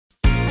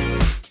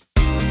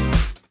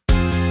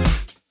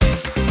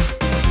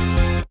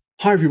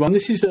Hi everyone,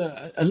 this is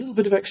a little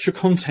bit of extra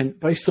content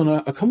based on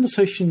a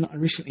conversation I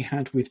recently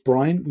had with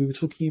Brian. We were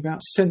talking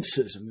about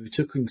sensors, and we were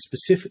talking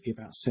specifically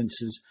about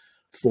sensors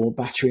for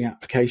battery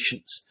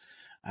applications.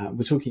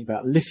 We're talking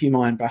about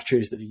lithium-ion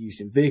batteries that are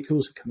used in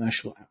vehicles,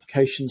 commercial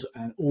applications,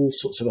 and all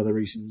sorts of other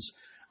reasons,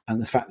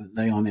 and the fact that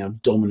they are now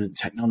dominant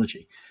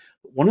technology.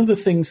 But one of the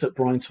things that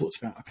Brian talked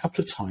about a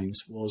couple of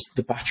times was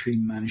the battery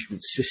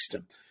management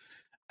system.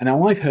 And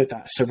now I've heard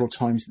that several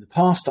times in the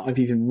past. I've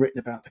even written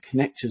about the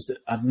connectors that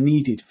are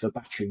needed for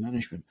battery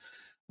management.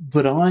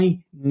 But I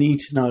need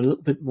to know a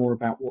little bit more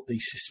about what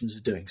these systems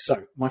are doing.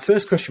 So my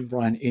first question,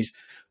 Brian, is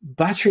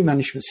battery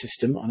management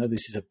system. I know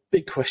this is a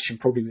big question,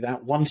 probably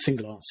without one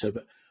single answer,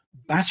 but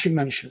battery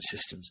management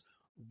systems,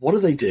 what do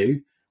they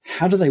do?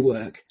 How do they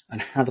work? And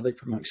how do they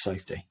promote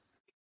safety?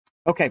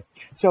 Okay,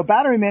 so a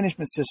battery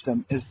management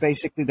system is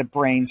basically the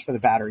brains for the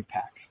battery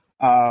pack.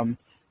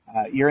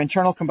 Your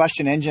internal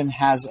combustion engine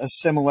has a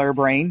similar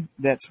brain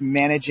that's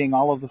managing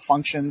all of the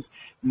functions,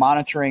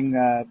 monitoring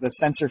the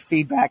sensor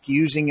feedback,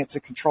 using it to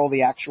control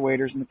the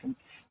actuators and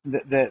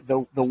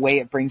the way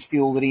it brings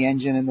fuel to the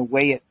engine and the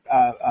way it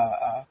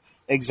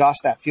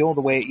exhausts that fuel,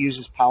 the way it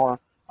uses power,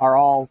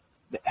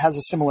 has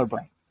a similar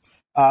brain.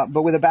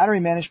 But with a battery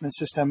management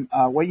system,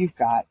 what you've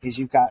got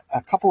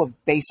a couple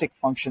of basic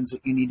functions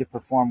that you need to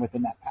perform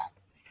within that pack.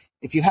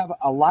 If you have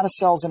a lot of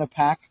cells in a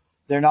pack,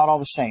 they're not all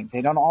the same.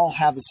 They don't all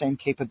have the same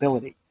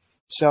capability.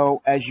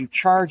 So as you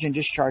charge and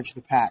discharge the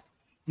pack,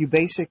 you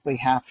basically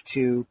have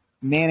to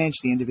manage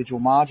the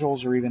individual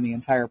modules or even the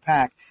entire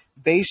pack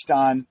based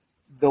on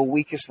the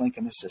weakest link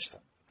in the system.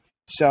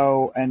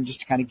 So, and just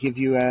to kind of give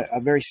you a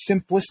very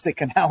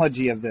simplistic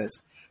analogy of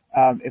this,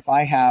 if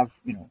I have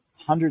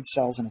 100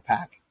 cells in a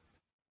pack,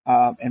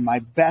 and my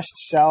best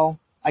cell,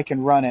 I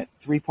can run at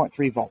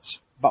 3.3 volts,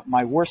 but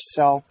my worst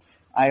cell,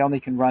 I only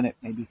can run at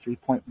maybe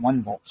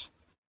 3.1 volts.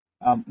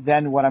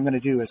 Then what I'm going to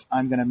do is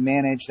I'm going to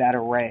manage that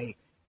array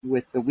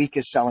with the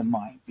weakest cell in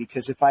mind,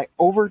 because if I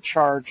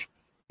overcharge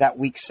that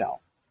weak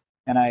cell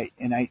and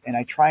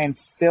I try and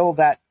fill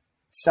that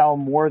cell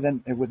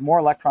with more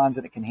electrons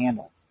than it can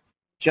handle,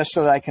 just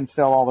so that I can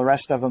fill all the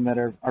rest of them that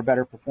are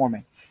better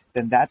performing,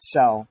 then that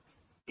cell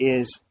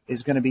is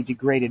going to be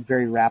degraded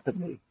very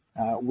rapidly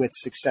with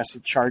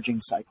successive charging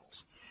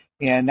cycles.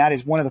 And that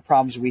is one of the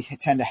problems we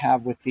tend to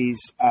have with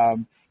these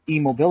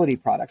e-mobility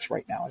products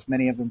right now, as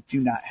many of them do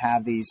not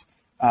have these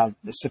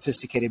the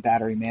sophisticated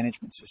battery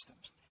management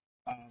systems.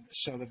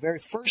 So the very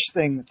first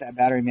thing that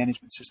battery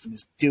management system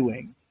is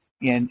doing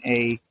in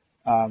a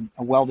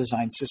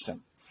well-designed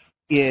system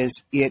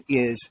is it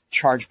is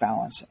charge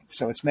balancing.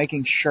 So it's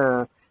making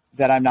sure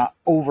that I'm not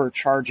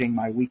overcharging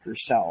my weaker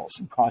cells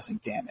and causing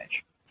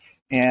damage.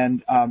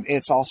 And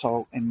it's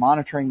also in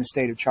monitoring the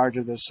state of charge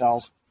of those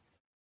cells.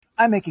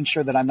 I'm making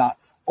sure that I'm not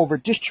over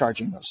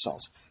discharging those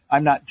cells.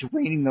 I'm not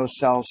draining those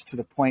cells to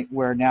the point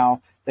where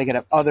now they could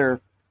have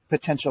other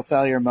potential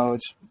failure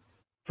modes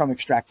from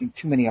extracting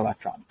too many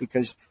electrons,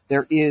 because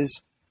there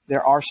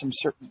are some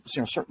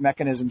certain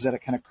mechanisms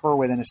that can occur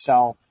within a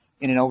cell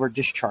in an over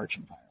discharge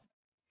environment.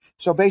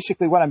 So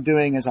basically what I'm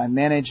doing is I'm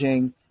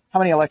managing how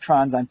many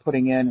electrons I'm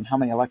putting in and how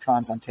many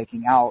electrons I'm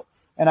taking out,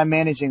 and I'm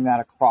managing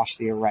that across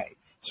the array.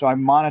 So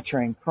I'm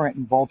monitoring current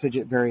and voltage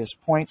at various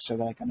points so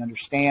that I can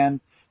understand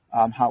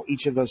how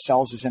each of those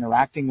cells is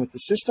interacting with the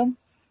system.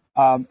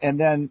 And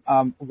then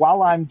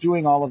while I'm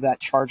doing all of that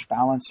charge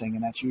balancing,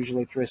 and that's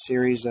usually through a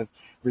series of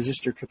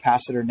resistor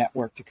capacitor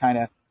network to kind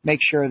of make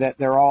sure that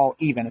they're all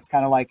even. It's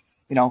kind of like,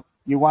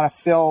 you want to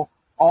fill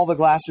all the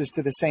glasses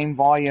to the same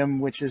volume,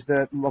 which is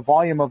the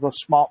volume of the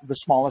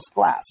smallest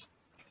glass.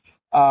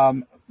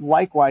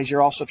 Likewise,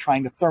 you're also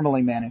trying to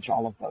thermally manage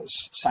all of those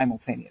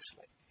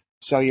simultaneously.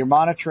 So you're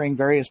monitoring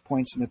various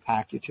points in the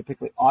pack. You're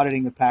typically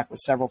auditing the pack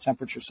with several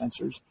temperature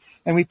sensors,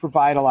 and we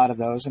provide a lot of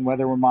those. And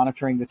whether we're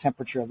monitoring the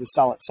temperature of the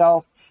cell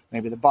itself,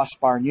 maybe the bus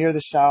bar near the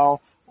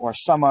cell, or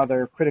some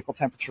other critical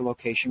temperature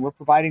location, we're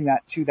providing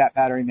that to that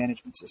battery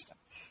management system.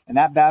 And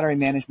that battery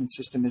management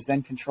system is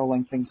then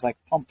controlling things like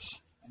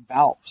pumps and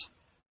valves.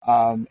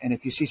 And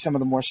if you see some of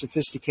the more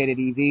sophisticated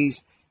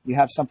EVs, you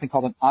have something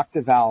called an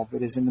octavalve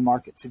that is in the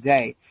market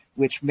today,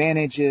 which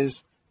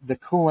manages the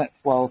coolant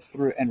flow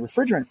through and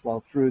refrigerant flow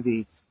through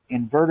the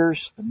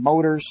inverters, the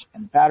motors,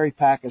 and the battery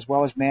pack, as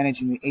well as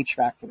managing the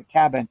HVAC for the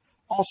cabin,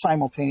 all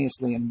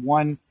simultaneously in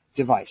one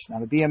device. Now,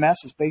 the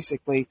BMS is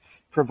basically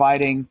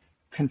providing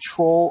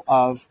control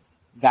of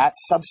that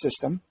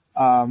subsystem,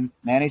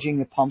 managing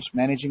the pumps,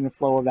 managing the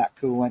flow of that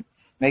coolant,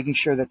 making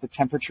sure that the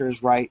temperature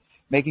is right,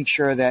 making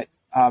sure that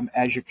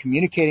as you're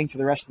communicating to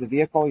the rest of the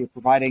vehicle, you're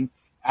providing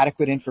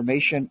adequate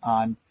information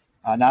on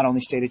not only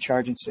state of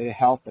charge and state of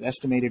health, but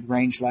estimated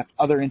range left,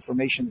 other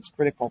information that's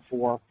critical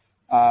for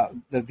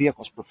the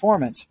vehicle's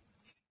performance.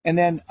 And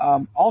then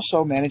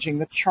also managing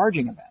the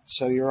charging events.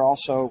 So you're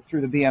also,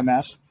 through the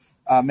BMS,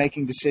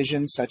 making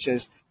decisions such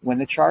as when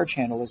the charge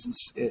handle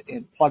is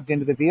plugged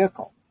into the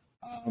vehicle.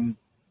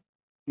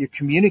 You're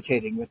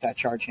communicating with that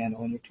charge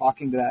handle, and you're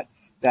talking to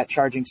that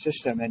charging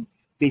system. And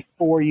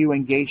before you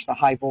engage the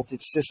high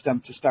voltage system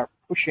to start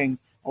pushing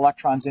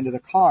electrons into the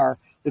car,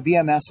 the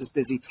BMS is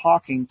busy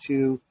talking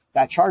to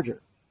that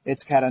charger.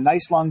 It's had a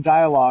nice long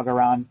dialogue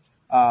around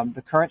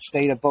the current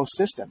state of both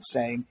systems,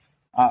 saying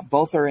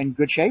both are in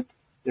good shape.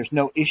 There's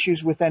no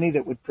issues with any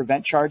that would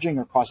prevent charging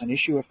or cause an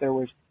issue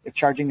if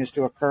charging is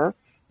to occur,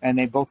 and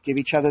they both give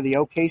each other the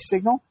OK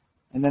signal,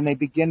 and then they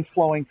begin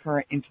flowing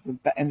current into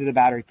the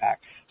battery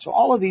pack. So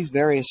all of these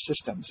various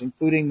systems,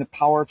 including the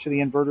power to the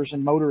inverters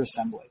and motor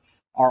assembly,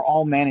 are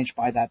all managed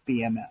by that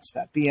BMS.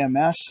 That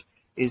BMS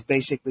is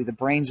basically the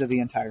brains of the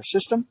entire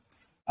system.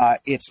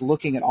 It's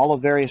looking at all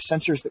the various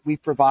sensors that we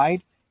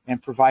provide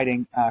and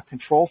providing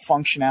control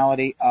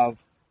functionality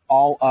of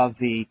all of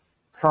the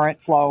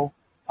current flow,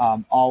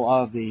 all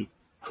of the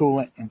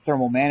coolant and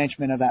thermal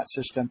management of that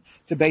system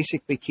to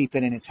basically keep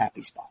it in its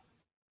happy spot.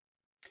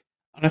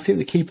 And I think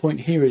the key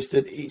point here is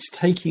that it's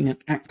taking an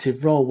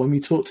active role. When we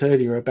talked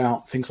earlier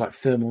about things like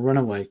thermal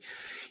runaway,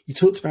 you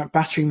talked about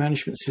battery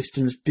management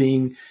systems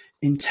being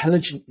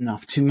intelligent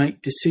enough to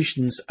make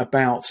decisions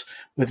about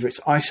whether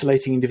it's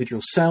isolating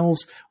individual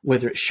cells,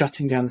 whether it's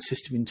shutting down the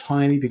system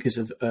entirely because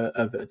of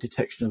a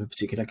detection of a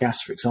particular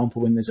gas, for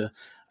example, when there's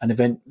an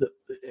event, that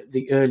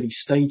the early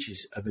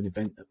stages of an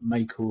event that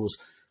may cause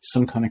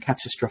some kind of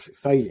catastrophic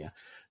failure.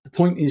 The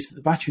point is that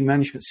the battery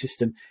management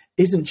system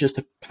isn't just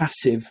a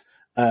passive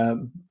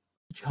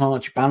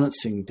charge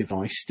balancing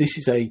device. This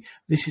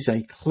is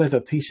a clever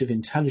piece of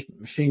intelligent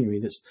machinery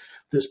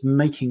that's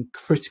making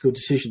critical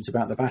decisions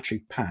about the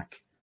battery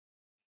pack.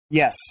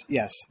 Yes.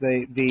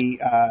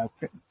 The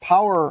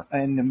power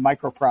in the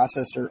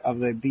microprocessor of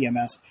the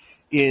BMS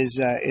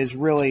is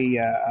really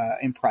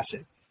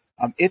impressive.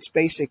 It's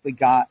basically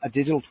got a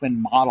digital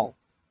twin model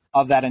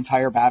of that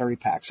entire battery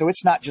pack. So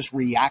it's not just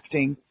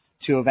reacting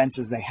to events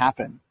as they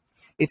happen.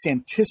 It's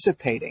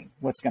anticipating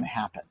what's going to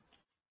happen.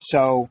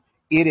 So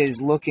it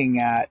is looking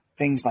at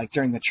things like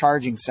during the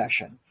charging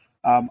session.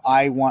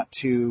 I want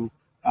to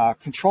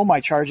control my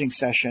charging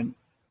session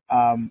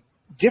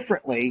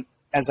differently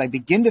as I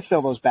begin to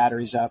fill those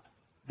batteries up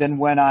than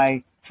when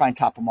I try and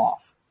top them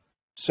off.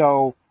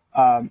 So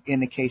in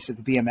the case of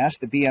the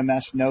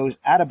BMS knows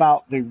at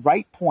about the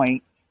right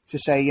point to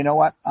say, you know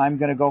what, I'm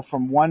going to go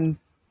from one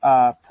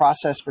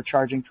process for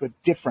charging to a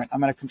different. I'm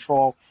going to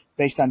control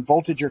based on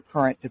voltage or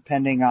current,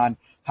 depending on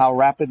how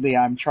rapidly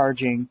I'm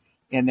charging,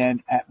 and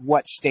then at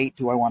what state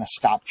do I want to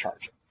stop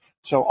charging.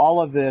 So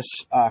all of this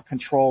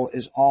control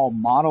is all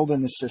modeled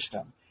in the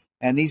system.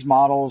 And these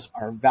models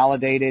are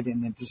validated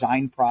in the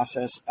design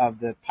process of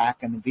the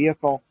pack and the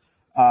vehicle.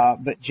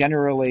 But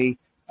generally,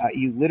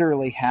 you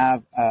literally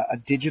have a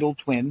digital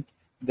twin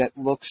that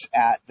looks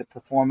at the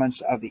performance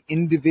of the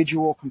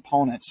individual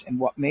components in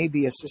what may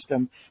be a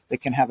system that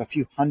can have a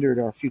few hundred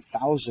or a few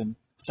thousand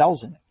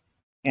cells in it.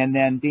 And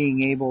then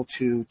being able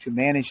to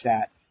manage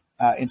that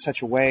in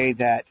such a way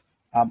that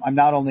I'm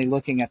not only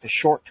looking at the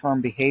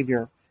short-term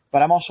behavior,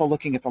 but I'm also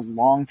looking at the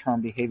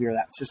long-term behavior of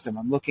that system.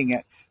 I'm looking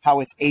at how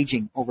it's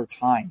aging over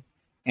time.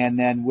 And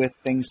then with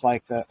things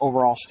like the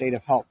overall state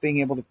of health, being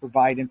able to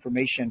provide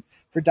information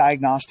for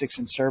diagnostics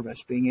and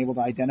service, being able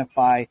to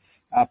identify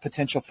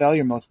potential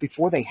failure modes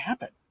before they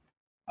happen.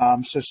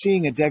 So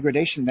seeing a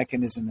degradation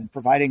mechanism and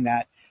providing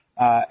that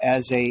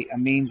as a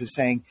means of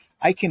saying,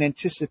 I can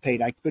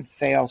anticipate I could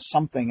fail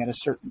something at a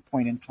certain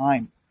point in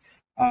time.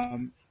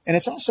 And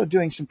it's also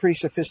doing some pretty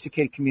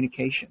sophisticated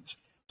communications.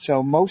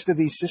 So most of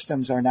these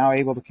systems are now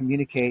able to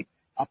communicate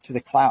up to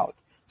the cloud.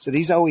 So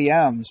these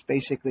OEMs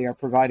basically are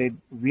provided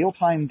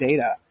real-time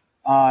data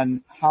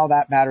on how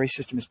that battery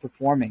system is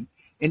performing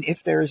and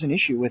if there is an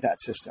issue with that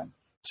system.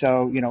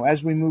 So, you know,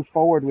 as we move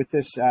forward with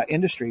this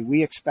industry,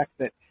 we expect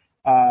that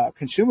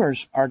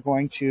consumers are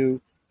going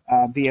to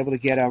be able to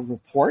get a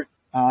report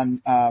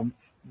on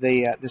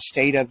the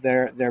state of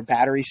their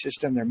battery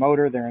system, their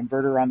motor, their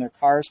inverter on their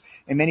cars.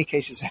 In many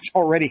cases, that's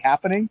already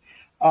happening.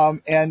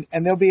 And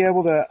they'll be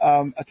able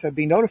to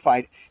be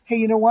notified, hey,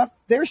 you know what?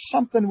 There's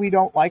something we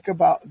don't like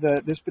about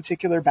this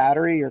particular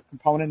battery or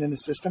component in the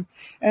system,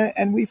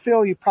 and we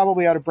feel you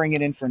probably ought to bring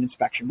it in for an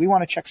inspection. We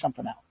want to check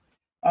something out.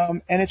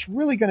 And it's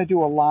really going to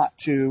do a lot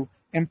to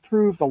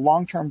improve the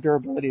long-term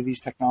durability of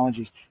these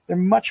technologies. They're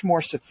much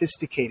more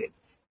sophisticated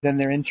than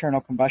their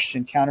internal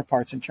combustion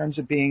counterparts in terms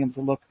of being able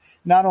to look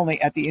not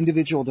only at the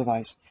individual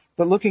device,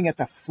 but looking at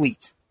the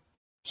fleet.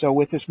 So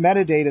with this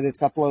metadata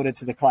that's uploaded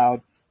to the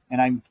cloud,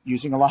 and I'm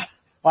using a lot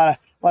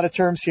of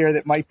terms here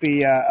that might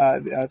be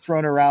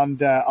thrown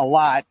around a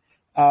lot.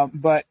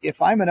 But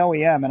if I'm an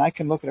OEM and I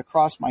can look at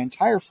across my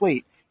entire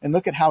fleet and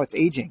look at how it's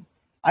aging,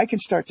 I can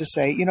start to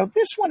say, you know,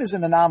 this one is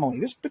an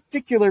anomaly. This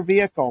particular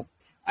vehicle,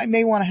 I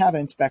may want to have it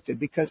inspected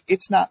because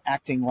it's not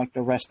acting like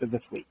the rest of the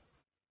fleet.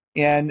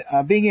 And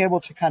being able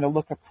to kind of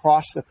look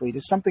across the fleet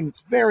is something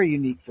that's very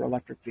unique for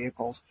electric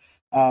vehicles,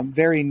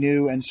 very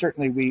new. And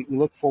certainly we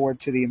look forward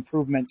to the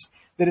improvements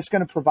that it's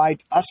going to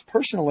provide us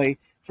personally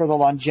for the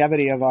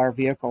longevity of our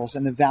vehicles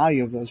and the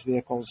value of those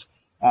vehicles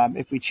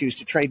if we choose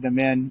to trade them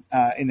in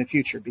the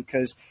future.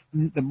 Because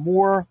the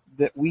more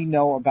that we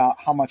know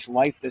about how much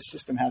life this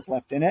system has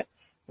left in it,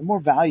 the more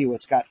value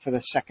it's got for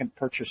the second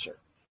purchaser.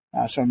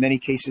 So in many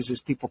cases, as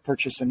people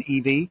purchase an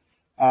EV,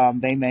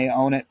 They may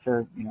own it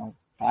for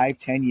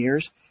 5-10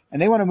 years,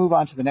 and they want to move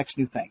on to the next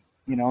new thing.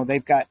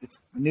 The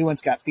new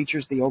one's got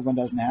features the old one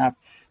doesn't have.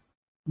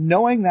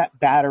 Knowing that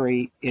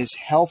battery is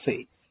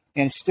healthy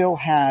and still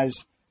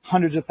has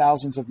hundreds of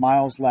thousands of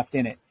miles left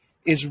in it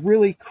is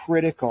really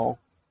critical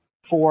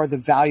for the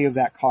value of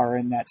that car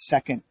and that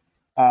second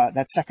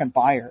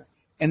buyer.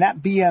 And that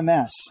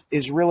BMS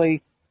is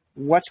really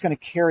what's going to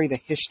carry the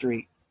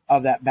history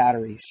of that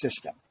battery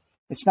system.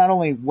 It's not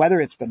only whether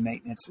it's been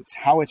maintained, it's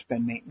how it's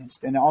been maintained,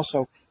 and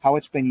also how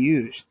it's been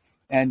used,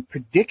 and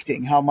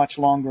predicting how much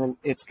longer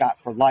it's got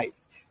for life.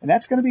 And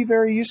that's going to be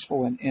very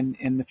useful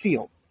in the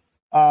field.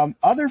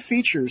 Other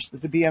features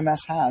that the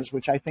BMS has,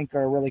 which I think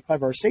are really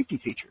clever, are safety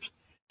features.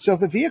 So if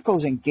the vehicle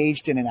is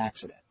engaged in an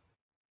accident,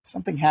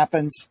 something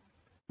happens,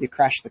 you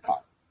crash the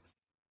car,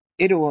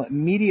 it will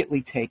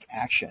immediately take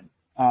action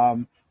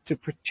to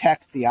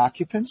protect the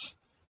occupants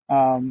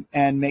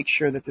and make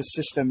sure that the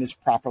system is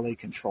properly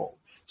controlled.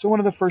 So one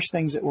of the first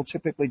things it will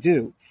typically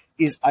do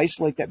is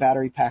isolate that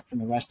battery pack from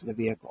the rest of the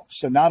vehicle.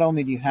 So not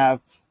only do you have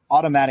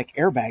automatic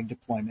airbag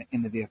deployment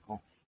in the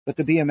vehicle, but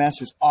the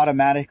BMS is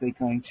automatically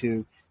going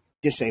to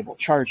disable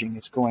charging.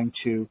 It's going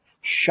to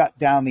shut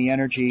down the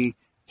energy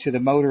to the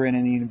motor and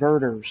the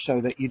inverter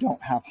so that you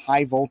don't have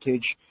high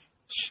voltage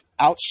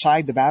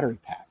outside the battery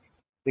pack.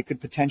 It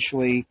could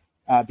potentially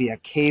be a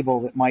cable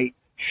that might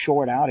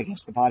short out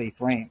against the body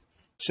frame.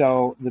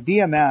 So the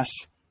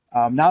BMS,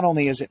 not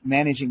only is it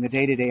managing the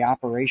day-to-day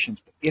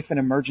operations, but if an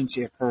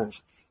emergency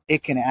occurs,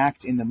 it can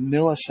act in the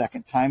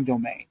millisecond time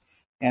domain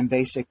and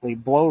basically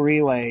blow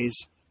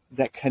relays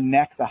that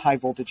connect the high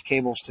voltage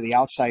cables to the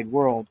outside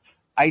world,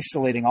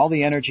 isolating all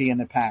the energy in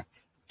the pack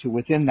to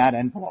within that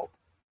envelope.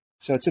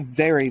 So it's a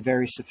very,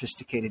 very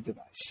sophisticated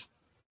device.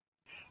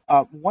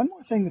 One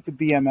more thing that the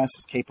BMS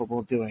is capable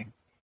of doing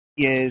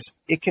is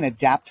it can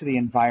adapt to the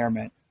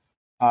environment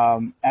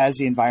as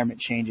the environment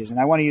changes. And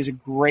I want to use a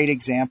great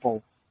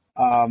example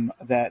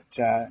that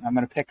I'm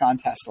going to pick on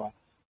Tesla.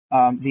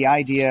 The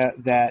idea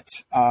that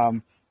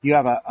you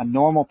have a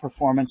normal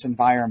performance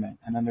environment,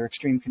 and under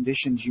extreme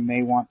conditions, you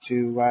may want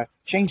to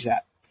change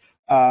that.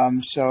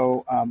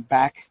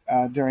 Back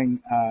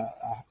during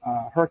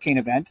a hurricane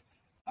event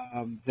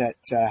that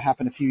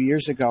happened a few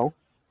years ago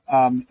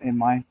in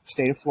my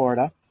state of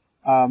Florida,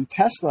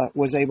 Tesla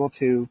was able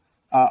to,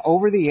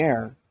 over the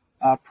air,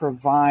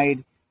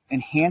 provide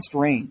enhanced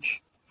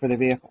range for their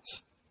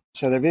vehicles.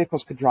 So their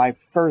vehicles could drive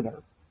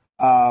further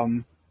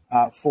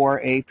for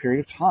a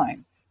period of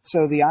time.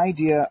 So the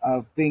idea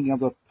of being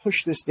able to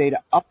push this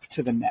data up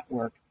to the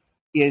network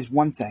is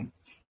one thing,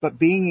 but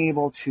being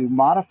able to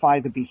modify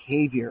the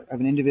behavior of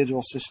an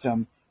individual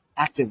system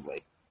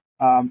actively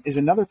is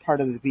another part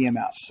of the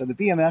BMS. So the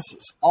BMS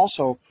is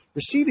also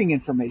receiving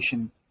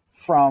information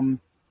from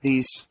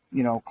these,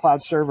 cloud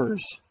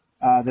servers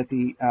that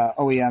the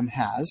OEM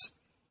has,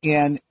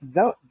 and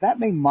that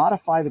may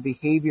modify the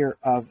behavior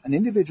of an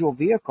individual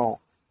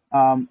vehicle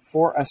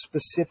for a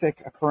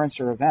specific occurrence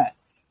or event.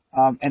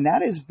 And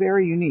that is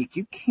very unique.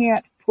 You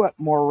can't put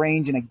more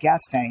range in a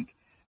gas tank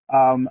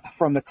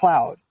from the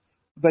cloud,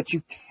 but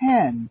you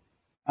can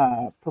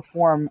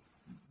perform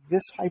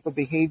this type of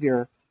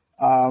behavior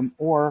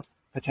or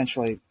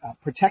potentially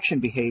protection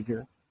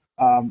behavior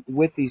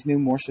with these new,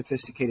 more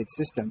sophisticated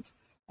systems,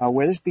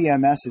 where this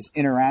BMS is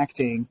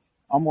interacting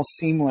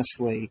almost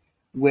seamlessly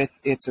with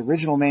its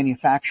original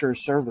manufacturer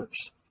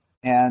servers.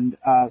 And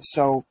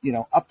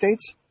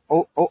updates,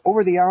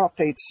 over-the-air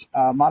updates,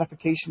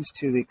 modifications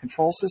to the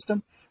control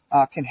system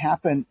can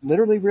happen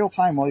literally real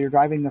time while you're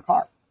driving the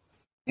car.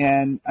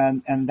 And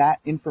that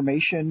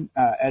information,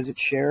 as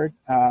it's shared,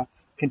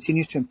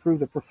 continues to improve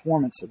the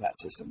performance of that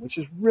system, which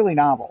is really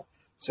novel.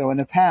 So in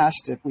the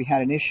past, if we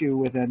had an issue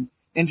with an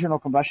internal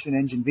combustion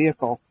engine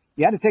vehicle,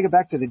 you had to take it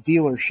back to the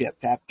dealership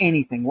to have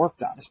anything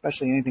worked on,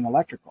 especially anything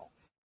electrical.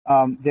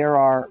 There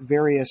are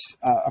various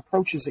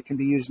approaches that can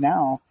be used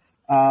now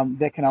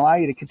that can allow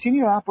you to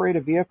continue to operate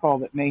a vehicle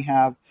that may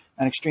have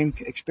an extreme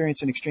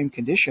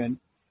condition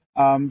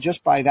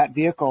just by that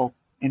vehicle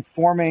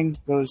informing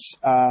those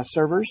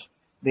servers,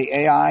 the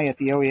AI at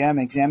the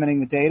OEM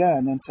examining the data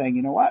and then saying,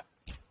 you know what,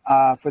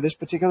 for this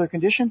particular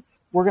condition,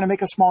 we're going to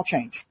make a small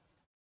change.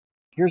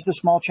 Here's the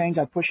small change.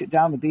 I push it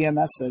down. The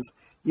BMS says,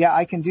 yeah,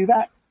 I can do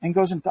that, and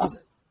goes and does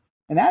it.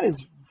 And that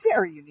is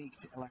very unique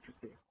to electric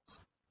vehicles.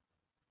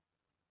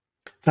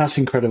 That's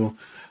incredible.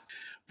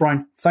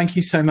 Brian, thank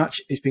you so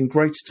much. It's been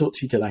great to talk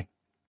to you today.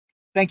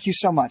 Thank you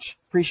so much.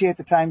 Appreciate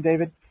the time,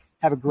 David.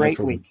 Have a great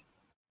week.